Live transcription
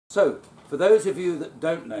So, for those of you that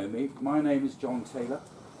don't know me, my name is John Taylor.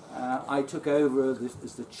 I took over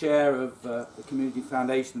as the chair of the Community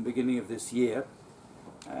Foundation at the beginning of this year.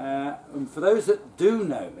 And for those that do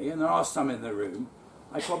know me, and there are some in the room,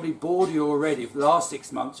 I probably bored you already for the last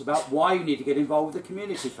 6 months about why you need to get involved with the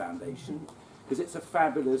Community Foundation, because it's a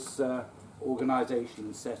fabulous organisation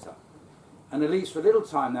and setup. And at least for a little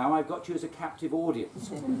time now, I've got you as a captive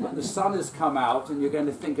audience. The sun has come out and you're going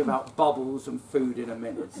to think about bubbles and food in a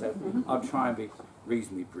minute, so I'll try and be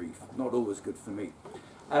reasonably brief. Not always good for me.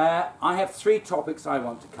 I have 3 topics I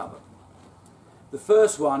want to cover. The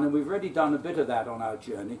first one, and we've already done a bit of that on our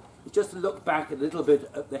journey, is just to look back a little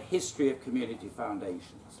bit at the history of community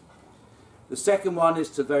foundations. The second one is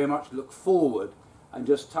to very much look forward and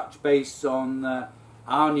just touch base on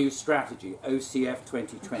our new strategy, OCF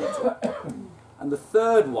 2020. And the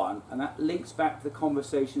third one, and that links back to the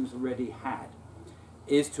conversations already had,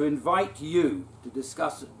 is to invite you to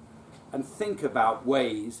discuss and think about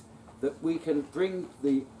ways that we can bring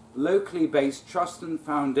the locally based trust and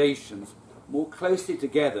foundations more closely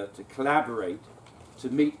together to collaborate to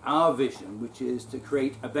meet our vision, which is to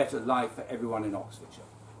create a better life for everyone in Oxfordshire.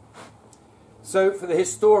 So for the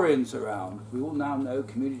historians around, we all now know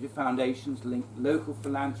community foundations link local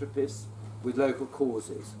philanthropists with local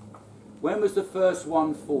causes. When was the first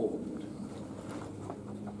one formed?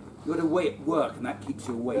 You're at work and that keeps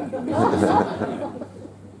you awake.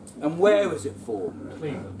 And where was it formed?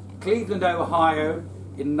 Cleveland, Ohio,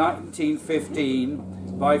 in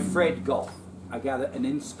 1915 by Fred Goff. I gather an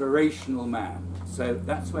inspirational man. So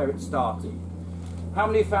that's where it started. How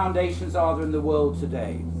many foundations are there in the world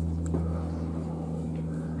today?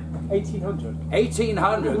 1800.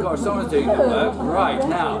 1800. Gosh, someone's doing the work. Right,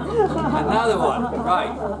 now. Another one.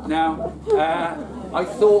 Right, now. I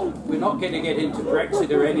thought we're not going to get into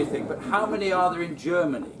Brexit or anything, but how many are there in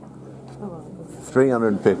Germany?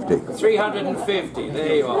 350. 350,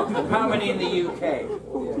 there you are. How many in the UK?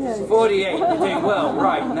 48, you're doing well.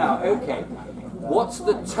 Right, now, okay. What's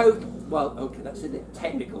the total? Well, okay, that's a bit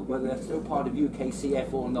technical, whether they're still part of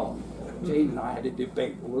UKCF or not. Jayne and I had a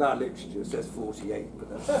debate. All our literature says 48, but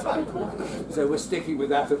that's aside. So we're sticking with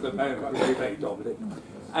that at the moment. We debate, Dominic.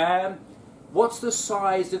 What's the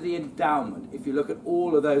size of the endowment if you look at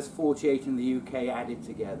all of those 48 in the UK added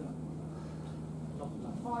together?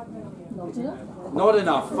 Not enough. Not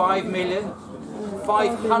enough. 5 million?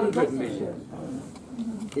 500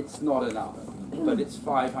 million. It's not enough, but it's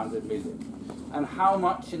 500 million. And how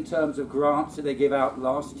much in terms of grants did they give out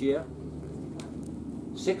last year?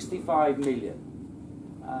 65 million.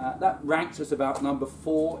 That ranks us about number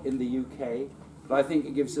 4 in the UK, but I think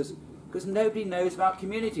it gives us, because nobody knows about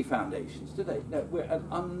community foundations, do they? No, we're an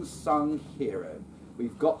unsung hero.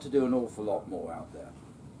 We've got to do an awful lot more out there.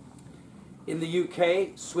 In the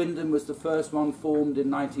UK, Swindon was the first one formed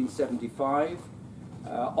in 1975.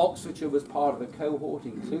 Oxfordshire was part of a cohort,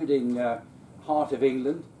 including Heart of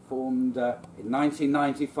England, formed in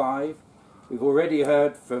 1995. We've already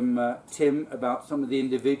heard from Tim about some of the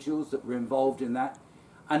individuals that were involved in that,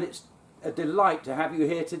 and it's a delight to have you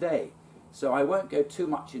here today. So I won't go too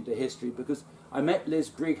much into history because I met Liz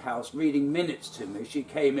Brighouse reading minutes to me. She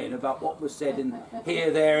came in about what was said in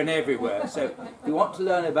here, there and everywhere. So if you want to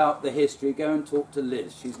learn about the history, go and talk to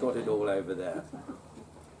Liz. She's got it all over there.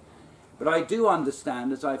 But I do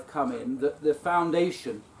understand, as I've come in, that the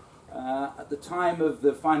foundation, at the time of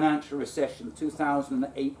the financial recession,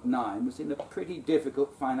 2008-9, was in a pretty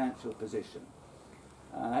difficult financial position.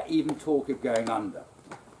 Even talk of going under.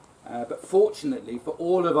 But fortunately for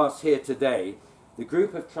all of us here today, the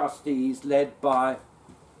group of trustees led by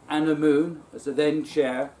Anna Moon as the then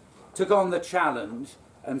chair took on the challenge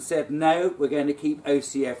and said, no, we're going to keep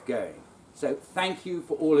OCF going. So thank you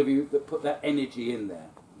for all of you that put that energy in there.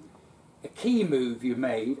 A key move you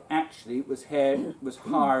made actually was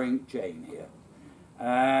hiring Jayne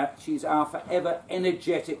here. She's our forever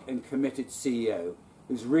energetic and committed CEO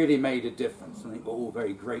who's really made a difference. I think we're all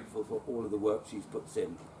very grateful for all of the work she's put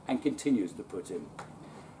in and continues to put in.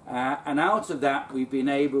 And out of that, we've been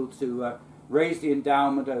able to raise the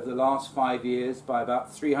endowment over the last 5 years by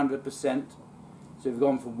about 300%. So we've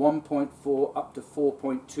gone from 1.4 up to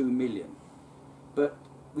 4.2 million. But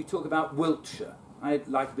we talk about Wiltshire. I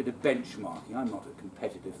like a bit of benchmarking. I'm not a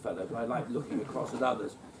competitive fellow, but I like looking across at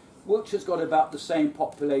others. Wiltshire's got about the same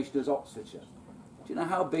population as Oxfordshire. Do you know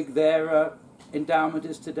how big their endowment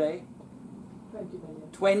is today? 20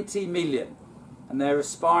 million. 20 million. And they're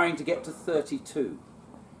aspiring to get to 32.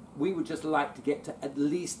 We would just like to get to at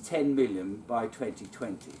least 10 million by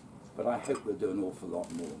 2020, but I hope we'll do an awful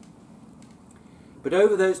lot more. But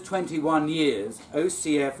over those 21 years,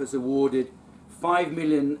 OCF has awarded 5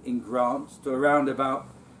 million in grants to around about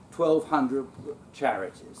 1,200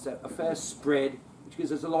 charities, so a fair spread, which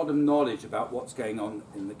gives us a lot of knowledge about what's going on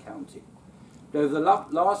in the county. But over the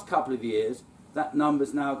last couple of years, that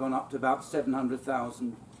number's now gone up to about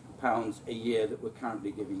 £700,000 a year that we're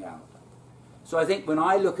currently giving out. So I think when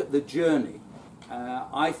I look at the journey,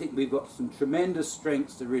 I think we've got some tremendous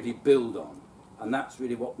strengths to really build on, and that's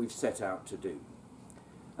really what we've set out to do.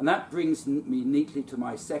 And that brings me neatly to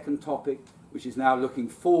my second topic, which is now looking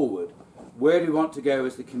forward. Where do we want to go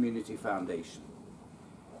as the Community Foundation?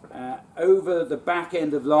 Over the back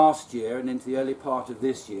end of last year and into the early part of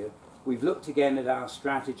this year, we've looked again at our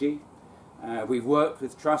strategy. We've worked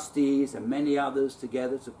with trustees and many others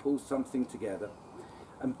together to pull something together.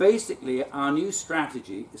 And basically, our new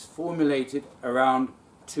strategy is formulated around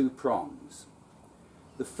two prongs.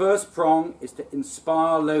 The first prong is to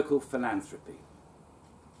inspire local philanthropy.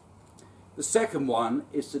 The second one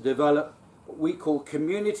is to develop what we call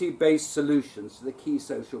community-based solutions to the key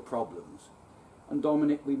social problems. And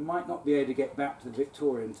Dominic, we might not be able to get back to the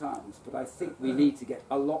Victorian times, but I think we need to get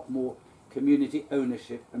a lot more community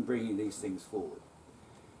ownership and bringing these things forward.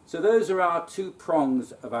 So those are our two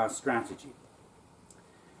prongs of our strategy.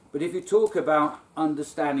 But if you talk about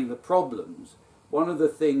understanding the problems, one of the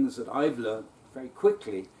things that I've learned very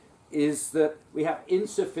quickly is that we have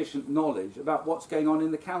insufficient knowledge about what's going on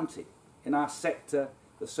in the county, in our sector,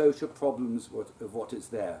 the social problems of what is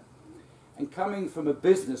there. And coming from a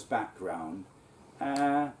business background,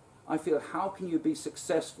 I feel, how can you be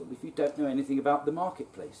successful if you don't know anything about the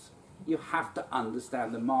marketplace? You have to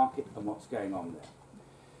understand the market and what's going on there.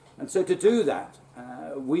 And so to do that,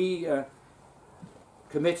 we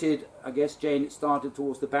committed, I guess, Jayne, it started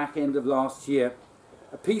towards the back end of last year,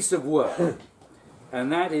 a piece of work,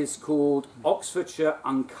 and that is called Oxfordshire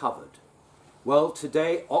Uncovered. Well,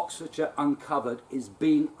 today, Oxfordshire Uncovered is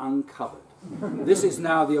being uncovered. This is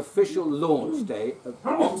now the official launch day of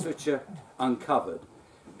Oxfordshire Uncovered.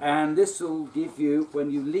 And this will give you,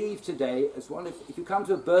 when you leave today, as one of, if you come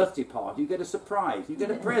to a birthday party, you get a surprise, you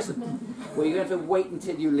get a present. Well, you're going to have to wait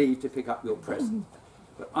until you leave to pick up your present.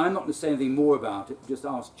 But I'm not going to say anything more about it, just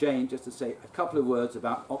ask Jayne just to say a couple of words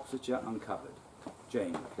about Oxfordshire Uncovered.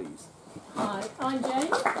 Jayne, please. Hi, I'm Jayne.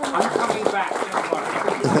 I'm coming back, don't worry.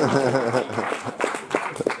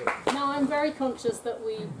 Now, I'm very conscious that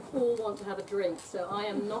we all want to have a drink, so I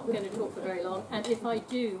am not going to talk for very long. And if I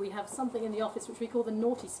do, we have something in the office which we call the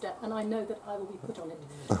naughty step, and I know that I will be put on it.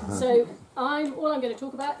 So all I'm going to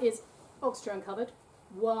talk about is Oxfordshire Uncovered.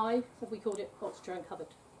 Why have we called it Oxfordshire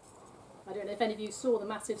Uncovered? I don't know if any of you saw the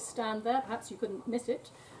massive stand there, perhaps you couldn't miss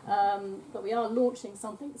it, but we are launching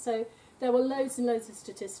something. So there were loads and loads of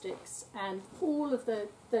statistics, and all of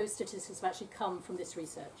those statistics have actually come from this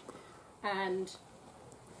research. And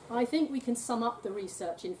I think we can sum up the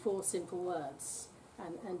research in 4 simple words,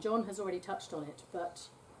 and John has already touched on it, but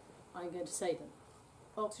I'm going to say them.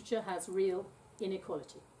 Oxfordshire has real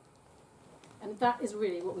inequality. And that is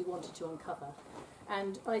really what we wanted to uncover.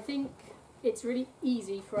 And I think it's really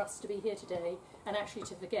easy for us to be here today and actually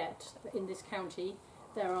to forget that in this county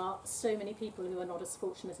there are so many people who are not as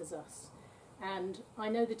fortunate as us. And I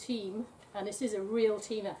know the team, and this is a real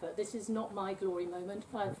team effort. This is not my glory moment.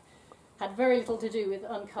 I've had very little to do with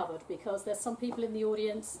Uncovered because there's some people in the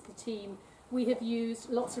audience, the team. We have used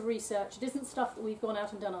lots of research. It isn't stuff that we've gone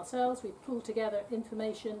out and done ourselves. We've pulled together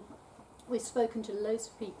information. We've spoken to loads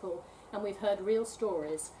of people, and we've heard real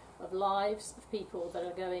stories of lives of people that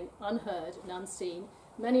are going unheard and unseen.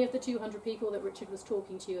 Many of the 200 people that Richard was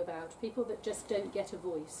talking to you about, people that just don't get a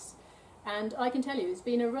voice. And I can tell you, it's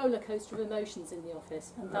been a roller coaster of emotions in the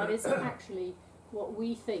office, and that is actually what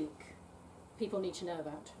we think people need to know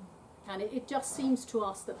about. And it just seems to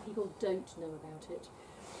us that people don't know about it.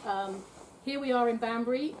 Here we are in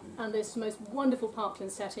Banbury, and this most wonderful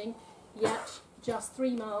parkland setting, yet just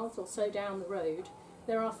 3 miles or so down the road,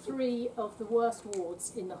 there are 3 of the worst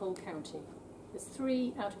wards in the whole county. There's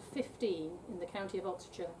 3 out of 15 in the county of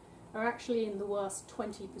Oxfordshire are actually in the worst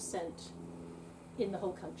 20% in the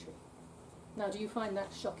whole country. Now, do you find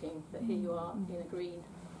that shocking that here you are in a green,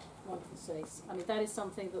 wonderful space? I mean, that is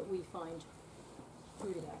something that we find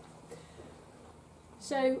really bad.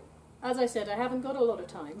 So, as I said, I haven't got a lot of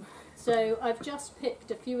time. So I've just picked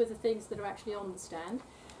a few of the things that are actually on the stand.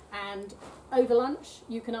 And over lunch,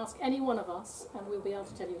 you can ask any one of us, and we'll be able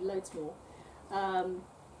to tell you loads more.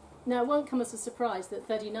 Now, it won't come as a surprise that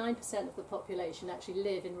 39% of the population actually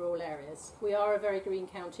live in rural areas. We are a very green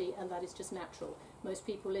county, and that is just natural. Most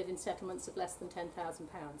people live in settlements of less than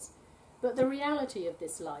 £10,000. But the reality of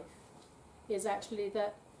this life is actually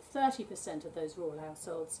that 30% of those rural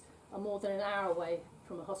households are more than an hour away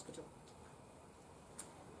from a hospital.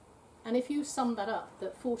 And if you sum that up,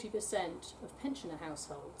 that 40% of pensioner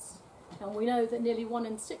households, and we know that nearly 1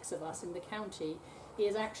 in 6 of us in the county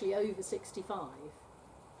is actually over 65,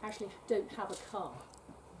 actually don't have a car.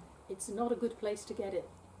 It's not a good place to get it.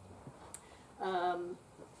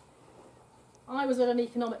 I was at an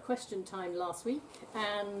economic question time last week,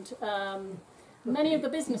 and many of the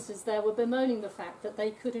businesses there were bemoaning the fact that they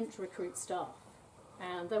couldn't recruit staff.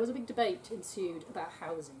 And there was a big debate ensued about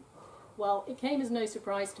housing. Well, it came as no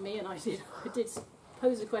surprise to me, and I did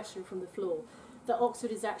pose a question from the floor, that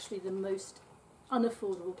Oxford is actually the most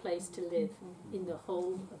unaffordable place to live in the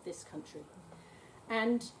whole of this country.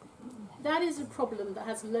 And that is a problem that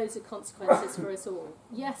has loads of consequences for us all.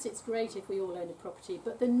 Yes, it's great if we all own a property,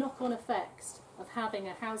 but the knock-on effects of having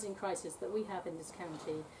a housing crisis that we have in this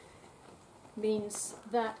county means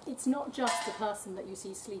that it's not just the person that you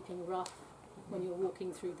see sleeping rough when you're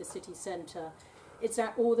walking through the city centre. It's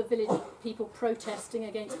at all the village people protesting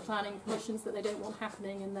against planning permissions that they don't want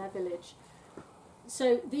happening in their village.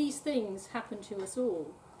 So these things happen to us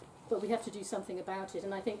all, but we have to do something about it.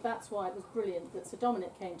 And I think that's why it was brilliant that Sir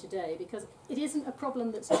Dominic came today, because it isn't a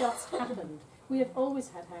problem that's just happened. We have always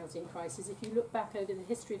had housing crises if you look back over the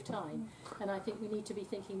history of time, and I think we need to be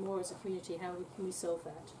thinking more as a community, how can we solve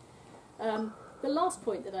that? The last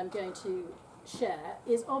point that I'm going to share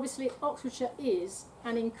is obviously Oxfordshire is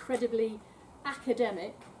an incredibly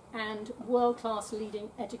academic and world-class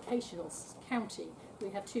leading educational county.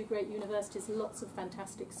 We have 2 great universities, lots of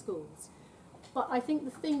fantastic schools. But I think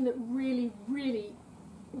the thing that really, really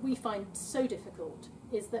we find so difficult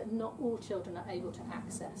is that not all children are able to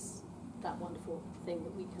access that wonderful thing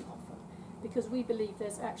that we can offer. Because we believe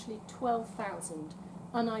there's actually 12,000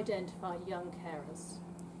 unidentified young carers.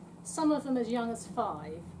 Some of them as young as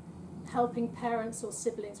 5, helping parents or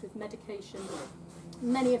siblings with medication.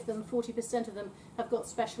 Many of them, 40% of them, have got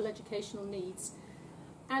special educational needs.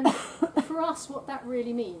 And for us, what that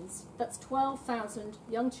really means, that's 12,000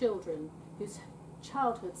 young children whose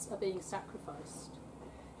childhoods are being sacrificed,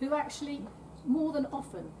 who actually, more than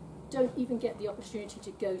often, don't even get the opportunity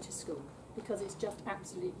to go to school because it's just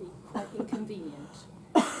absolutely inconvenient.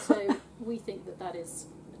 So we think that that is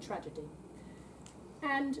a tragedy.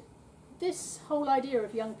 And this whole idea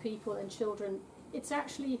of young people and children, it's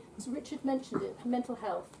actually, as Richard mentioned it, mental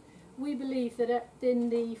health. We believe that in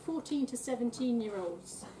the 14 to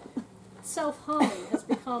 17-year-olds, self-harming has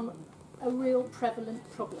become a real prevalent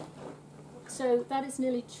problem. So that is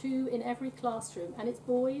nearly 2 in every classroom, and it's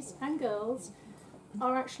boys and girls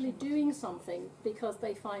are actually doing something because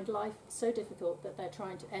they find life so difficult that they're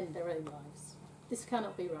trying to end their own lives. This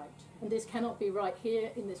cannot be right, and this cannot be right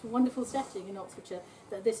here in this wonderful setting in Oxfordshire,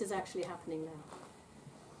 that this is actually happening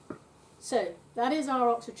now. So, that is our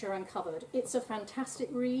Oxfordshire Uncovered. It's a fantastic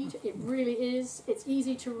read, it really is. It's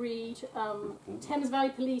easy to read. Thames Valley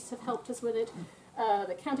Police have helped us with it.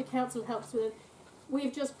 The County Council helps us with it.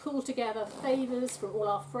 We've just pulled together favours from all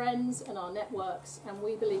our friends and our networks, and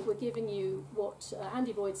we believe we're giving you what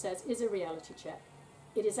Andy Boyd says is a reality check.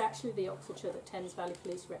 It is actually the Oxfordshire that Thames Valley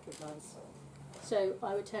Police recognise. So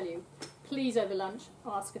I would tell you, please over lunch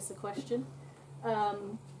ask us a question.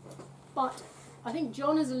 But I think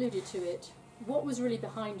John has alluded to it. What was really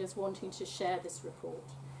behind us wanting to share this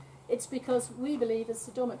report? It's because we believe, as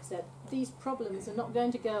Sir Dominic said, these problems are not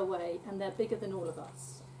going to go away and they're bigger than all of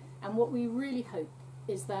us. And what we really hope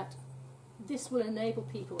is that this will enable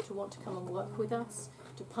people to want to come and work with us,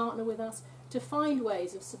 to partner with us, to find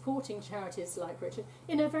ways of supporting charities like Richard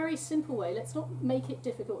in a very simple way. Let's not make it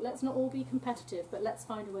difficult, let's not all be competitive, but let's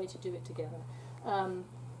find a way to do it together.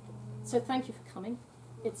 So thank you for coming.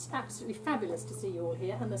 It's absolutely fabulous to see you all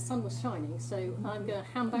here, and the sun was shining, so I'm going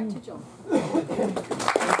to hand back to John.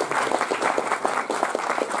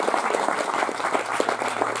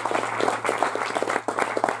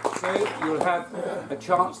 So you'll have a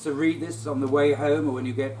chance to read this on the way home or when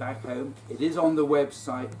you get back home. It is on the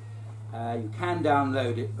website. You can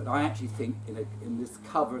download it, but I actually think in this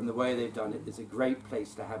cover and the way they've done it, it's a great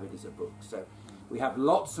place to have it as a book. So we have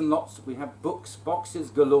lots and lots, we have books, boxes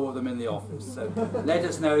galore of them in the office. So let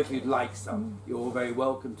us know if you'd like some. You're all very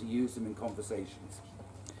welcome to use them in conversations.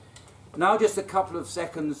 Now just a couple of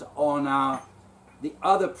seconds on the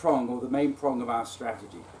other prong, or the main prong of our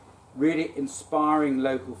strategy. Really inspiring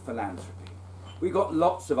local philanthropy. We got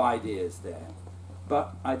lots of ideas there,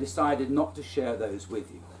 but I decided not to share those with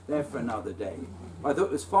you. They're for another day. I thought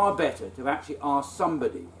it was far better to actually ask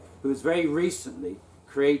somebody who has very recently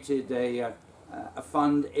created a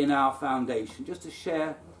fund in our foundation just to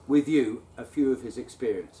share with you a few of his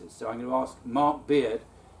experiences. So I'm going to ask Mark Beard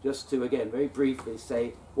just to, again, very briefly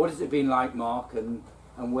say, what has it been like, Mark, and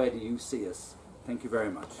where do you see us? Thank you very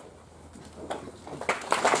much.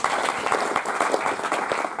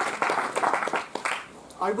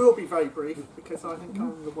 I will be very brief because I think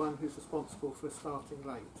I'm the one who's responsible for starting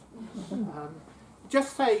late.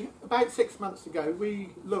 Just say, about 6 months ago, we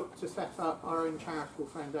looked to set up our own charitable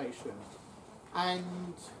foundation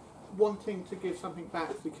and wanting to give something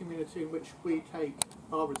back to the community in which we take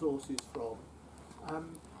our resources from.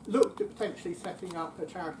 Looked at potentially setting up a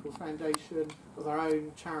charitable foundation of our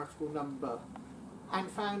own charitable number and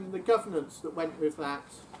found the governance that went with that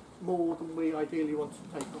more than we ideally wanted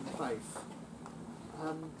to take on place.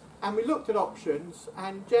 And we looked at options,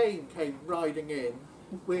 and Jayne came riding in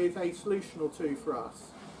with a solution or two for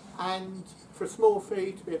us. And for a small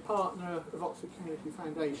fee to be a partner of Oxford Community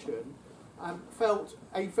Foundation, felt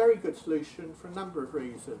a very good solution for a number of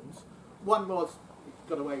reasons. One was it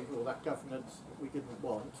got away with all that governance we didn't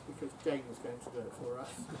want because Jayne was going to do it for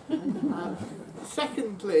us.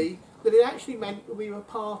 Secondly, that it actually meant that we were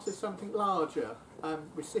part of something larger.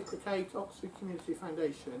 Reciprocate, Oxford Community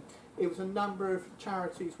Foundation. It was a number of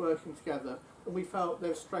charities working together, and we felt there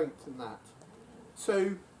was strength in that.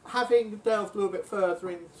 So, having delved a little bit further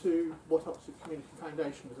into what Oxford Community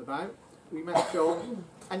Foundation was about, we met John,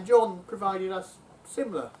 and John provided us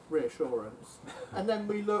similar reassurance. And then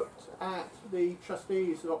we looked at the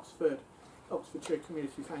trustees of Oxfordshire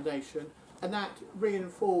Community Foundation, and that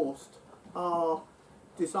reinforced our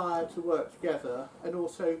desire to work together and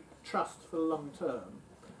also trust for the long term.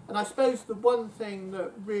 And I suppose the one thing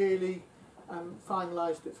that really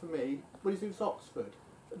finalised it for me was it was Oxford,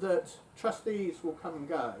 that trustees will come and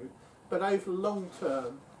go, but over the long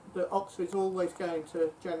term that Oxford's always going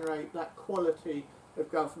to generate that quality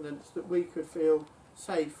of governance that we could feel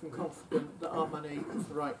safe and confident that our money is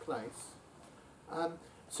the right place.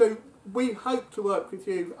 So we hope to work with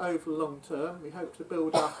you over the long term. We hope to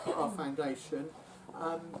build up our foundation.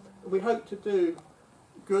 We hope to do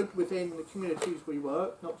good within the communities we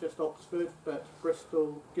work, not just Oxford, but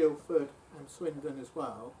Bristol, Guildford and Swindon as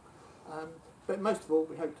well. But most of all,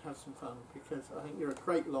 we hope to have some fun because I think you're a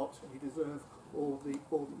great lot and you deserve all that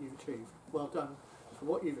you've achieved. Well done for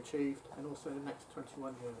what you've achieved and also the next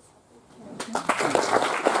 21 years.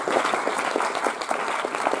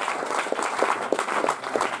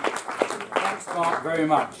 Thanks, Mark, very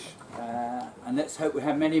much. And let's hope we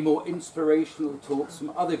have many more inspirational talks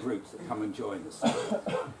from other groups that come and join us.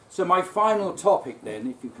 So my final topic then,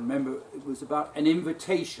 if you can remember, it was about an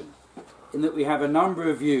invitation, in that we have a number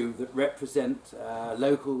of you that represent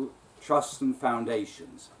local trusts and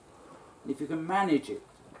foundations. If you can manage it,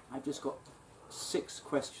 I've just got 6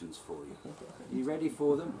 questions for you. Are you ready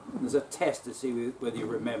for them? There's a test to see whether you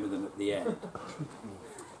remember them at the end.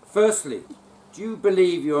 Firstly, do you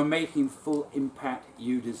believe you are making full impact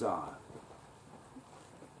you desire?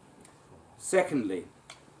 Secondly,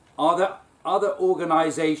 are there other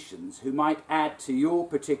organisations who might add to your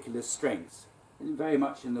particular strengths, very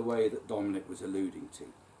much in the way that Dominic was alluding to?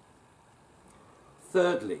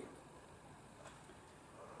 Thirdly,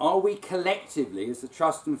 are we collectively, as the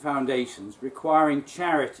Trust and Foundations, requiring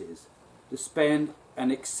charities to spend an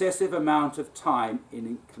excessive amount of time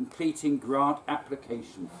in completing grant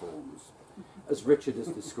application forms, as Richard has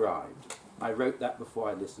described? I wrote that before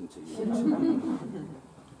I listened to you.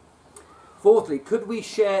 Fourthly, could we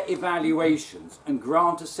share evaluations and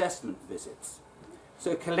grant assessment visits?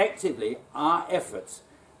 So collectively, our efforts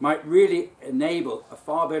might really enable a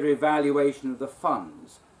far better evaluation of the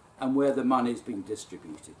funds and where the money is being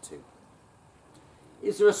distributed to.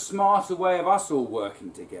 Is there a smarter way of us all working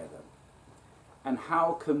together? And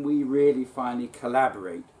how can we really finally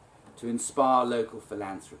collaborate to inspire local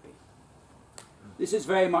philanthropy? This is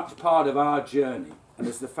very much part of our journey, and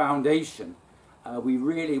as the foundation, we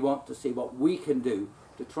really want to see what we can do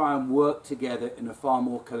to try and work together in a far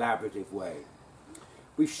more collaborative way.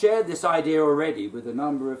 We've shared this idea already with a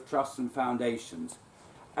number of trusts and foundations,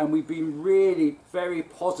 and we've been really very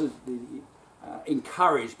positively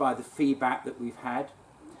encouraged by the feedback that we've had.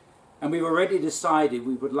 And we've already decided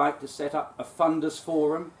we would like to set up a funders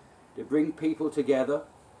forum to bring people together.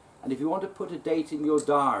 And if you want to put a date in your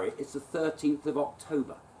diary, it's the 13th of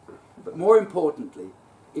October. But more importantly,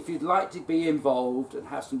 if you'd like to be involved and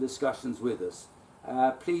have some discussions with us,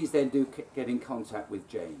 please then do get in contact with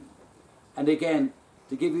Jayne. And again,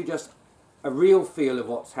 to give you just a real feel of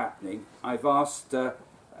what's happening, I've asked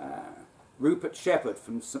Rupert Sheppard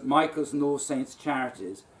from St Michael's and All Saints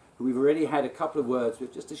Charities, who we've already had a couple of words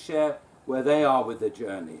with, just to share where they are with their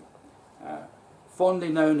journey. Fondly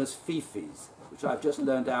known as FIFIs, which I've just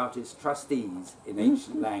learned out is trustees in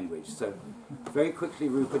ancient language. So very quickly,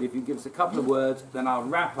 Rupert, if you give us a couple of words, then I'll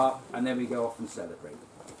wrap up and then we go off and celebrate.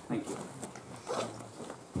 Thank you.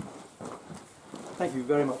 Thank you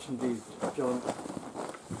very much indeed, John.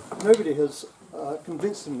 Nobody has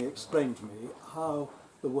convincingly explained to me how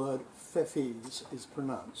the word fefis is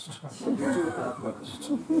pronounced. We do our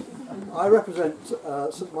best. I represent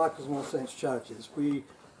St Michael's and All Saints Charities. We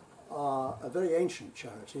are a very ancient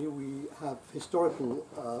charity. We have historical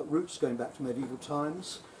roots going back to medieval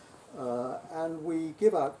times, and we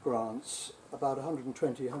give out grants, about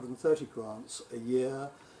 120, 130 grants a year,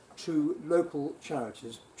 to local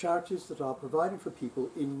charities, charities that are providing for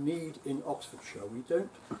people in need in Oxfordshire. We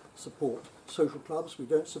don't support social clubs, we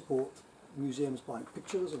don't support museums buying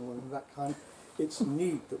pictures and all of that kind. It's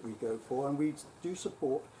need that we go for, and we do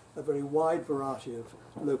support a very wide variety of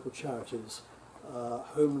local charities,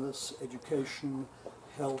 homeless, education,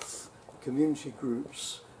 health, community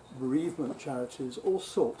groups, bereavement charities, all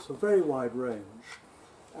sorts, a very wide range.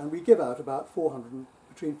 And we give out about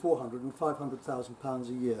between £400,000 and £500,000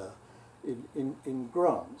 a year in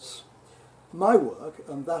grants. My work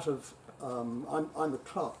and that of I'm the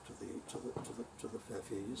clerk to the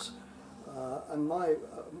FEFIs, and my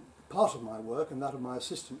part of my work and that of my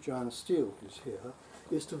assistant Jayne who's here,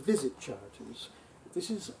 is to visit charities. This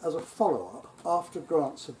is as a follow-up after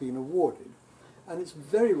grants have been awarded, and it's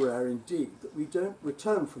very rare indeed that we don't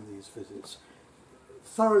return from these visits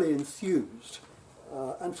thoroughly enthused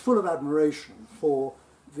and full of admiration for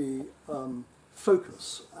the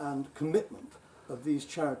focus and commitment of these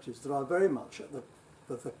charities that are very much at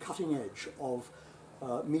the cutting edge of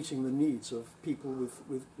meeting the needs of people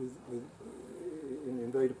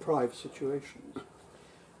in very deprived situations.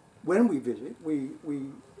 When we visit, we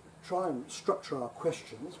try and structure our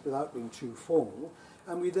questions without being too formal,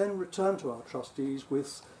 and we then return to our trustees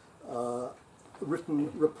with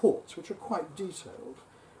written reports which are quite detailed.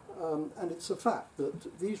 And it's a fact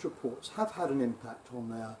that these reports have had an impact on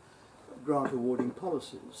their grant awarding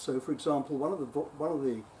policies. So, for example, one of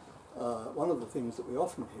the things that we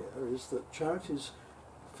often hear is that charities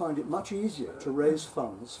find it much easier to raise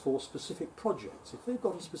funds for specific projects. If they've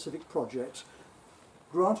got a specific project,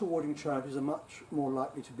 grant awarding charities are much more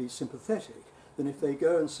likely to be sympathetic than if they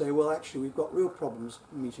go and say, well, actually, we've got real problems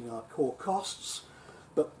meeting our core costs,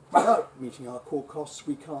 but without meeting our core costs,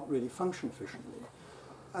 we can't really function efficiently.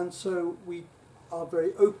 And so we are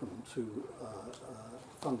very open to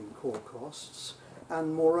funding core costs.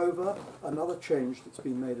 And moreover, another change that's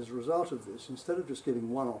been made as a result of this, instead of just giving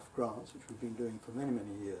one-off grants, which we've been doing for many,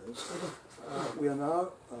 many years, we are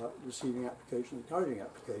now receiving applications, encouraging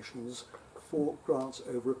applications for grants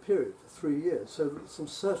over a period for 3 years. So that some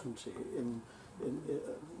certainty in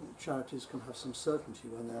charities can have some certainty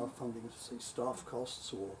when they are funding, say, staff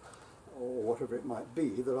costs or whatever it might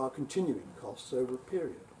be, that are continuing costs over a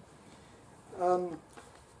period.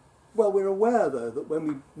 Well, we're aware, though, that when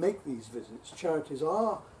we make these visits, charities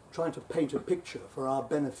are trying to paint a picture for our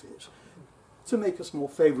benefit to make us more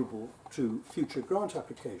favourable to future grant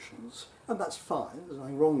applications, and that's fine, there's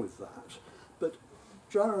nothing wrong with that. But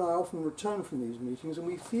Jayne and I often return from these meetings and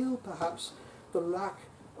we feel perhaps the lack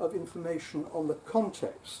of information on the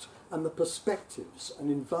context and the perspectives and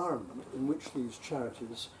environment in which these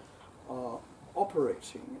charities are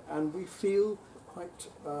operating, and we feel quite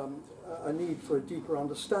a need for a deeper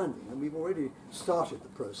understanding. And we've already started the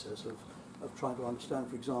process of trying to understand,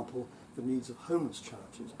 for example, the needs of homeless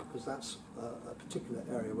charities, because that's a particular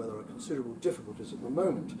area where there are considerable difficulties at the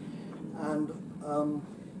moment, and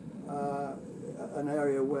an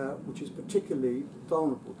area which is particularly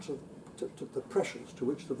vulnerable to the pressures to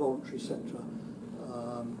which the voluntary sector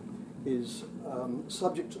is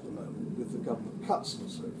subject at the moment with the government cuts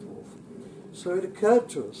and so forth. So it occurred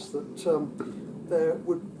to us that there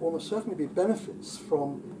would almost certainly be benefits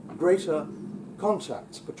from greater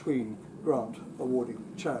contacts between grant awarding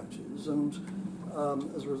charities, and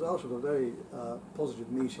as a result of a very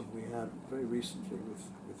positive meeting we had very recently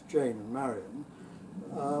with Jayne and Marion,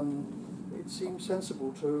 it seemed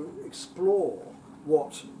sensible to explore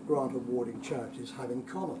what grant awarding charities have in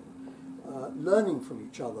common, learning from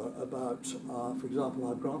each other about, for example,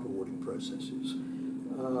 our grant awarding processes,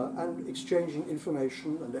 and exchanging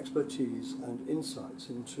information and expertise and insights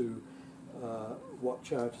into what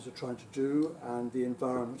charities are trying to do and the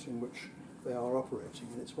environment in which they are operating.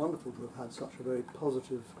 And it's wonderful to have had such a very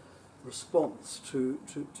positive response to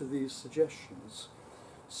these suggestions.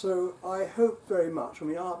 So I hope very much, I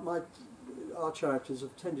mean, our charities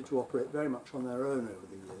have tended to operate very much on their own over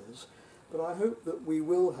the years, but I hope that we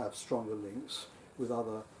will have stronger links with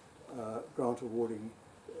other grant awarding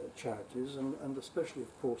charities, and especially,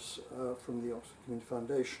 of course, from the Oxfordshire Community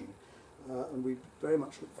Foundation. And we very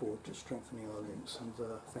much look forward to strengthening our links, and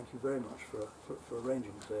thank you very much for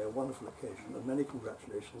arranging today a wonderful occasion, and many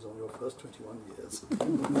congratulations on your first 21 years.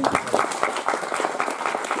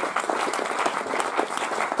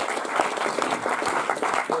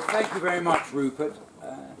 Well, thank you very much, Rupert.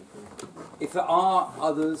 if there are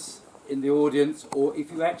others in the audience, or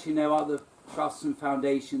if you actually know other trusts and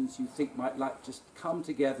foundations you think might like just come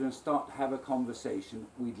together and start to have a conversation,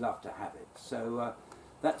 we'd love to have it. So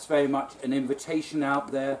that's very much an invitation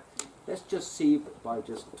out there. Let's just see by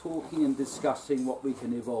just talking and discussing what we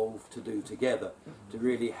can evolve to do together to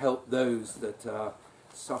really help those that are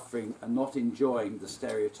suffering and not enjoying the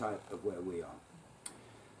stereotype of where we are.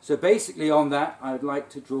 So basically on that, I'd like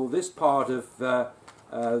to draw this part of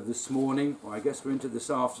this morning, or I guess we're into this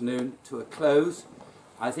afternoon, to a close.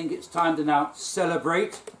 I think it's time to now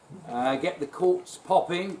celebrate, get the corks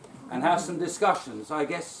popping and have some discussions. I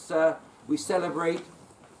guess we celebrate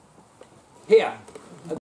here.